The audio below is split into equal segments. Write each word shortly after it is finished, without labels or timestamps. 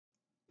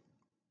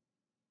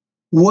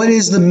What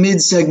is the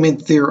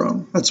mid-segment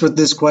theorem? That's what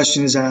this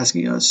question is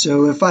asking us.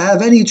 So if I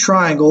have any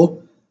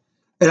triangle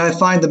and I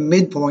find the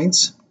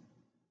midpoints,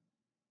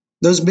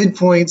 those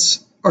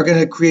midpoints are going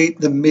to create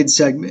the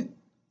mid-segment.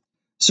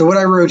 So what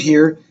I wrote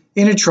here,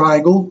 in a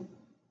triangle,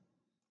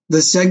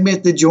 the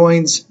segment that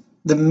joins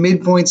the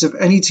midpoints of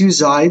any two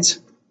sides,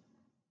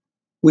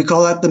 we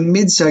call that the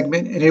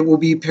mid-segment, and it will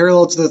be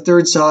parallel to the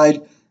third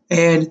side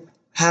and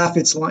half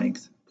its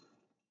length.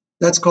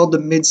 That's called the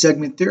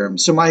mid-segment theorem.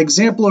 So my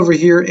example over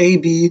here,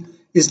 AB,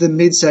 is the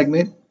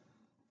mid-segment,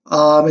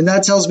 and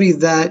that tells me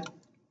that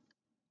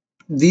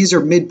these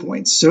are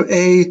midpoints. So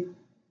A,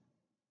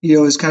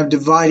 is kind of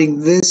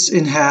dividing this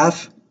in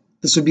half.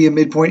 This would be a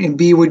midpoint, and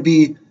B would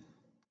be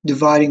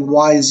dividing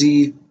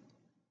YZ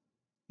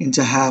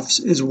into halves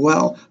as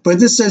well. But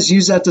this says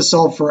use that to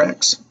solve for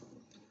X.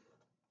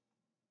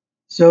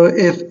 So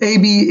if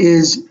AB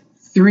is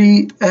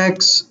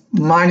 3X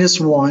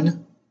minus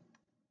 1,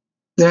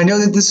 then I know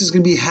that this is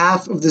going to be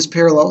half of this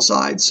parallel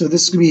side. So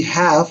this is going to be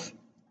half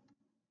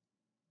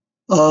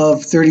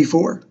of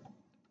 34.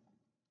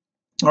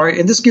 All right,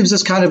 and this gives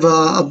us kind of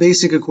a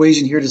basic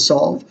equation here to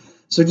solve.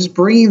 So just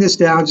bringing this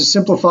down, just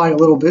simplifying a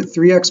little bit,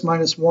 3x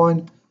minus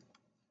 1.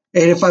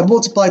 And if I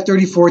multiply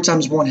 34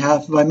 times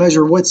 1/2, if I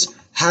measure what's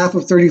half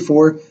of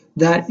 34,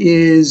 that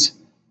is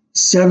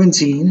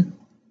 17.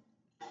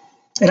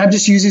 And I'm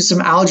just using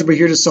some algebra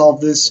here to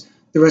solve the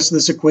rest of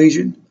this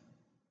equation.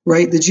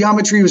 Right, the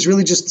geometry was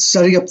really just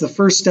setting up the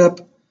first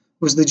step,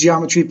 was the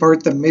geometry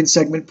part, the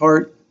mid-segment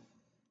part.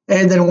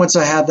 And then once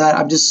I have that,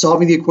 I'm just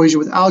solving the equation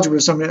with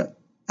algebra. So I'm going to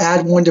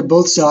add 1 to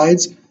both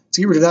sides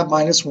to get rid of that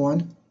minus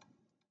 1.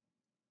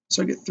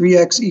 So I get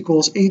 3x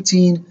equals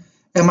 18.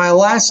 And my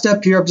last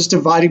step here, I'm just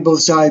dividing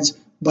both sides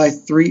by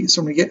 3.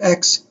 So I'm going to get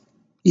x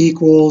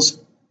equals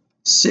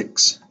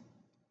 6.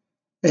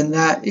 And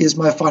that is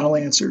my final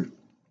answer.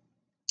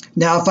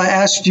 Now, if I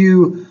asked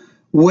you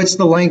what's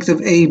the length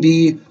of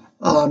AB,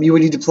 you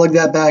would need to plug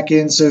that back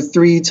in. So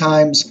 3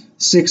 times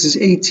 6 is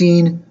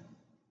 18.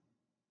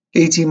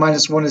 18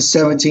 minus 1 is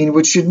 17,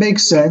 which should make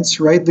sense,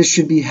 right? This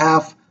should be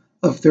half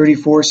of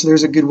 34. So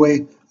there's a good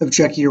way of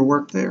checking your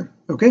work there.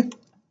 Okay.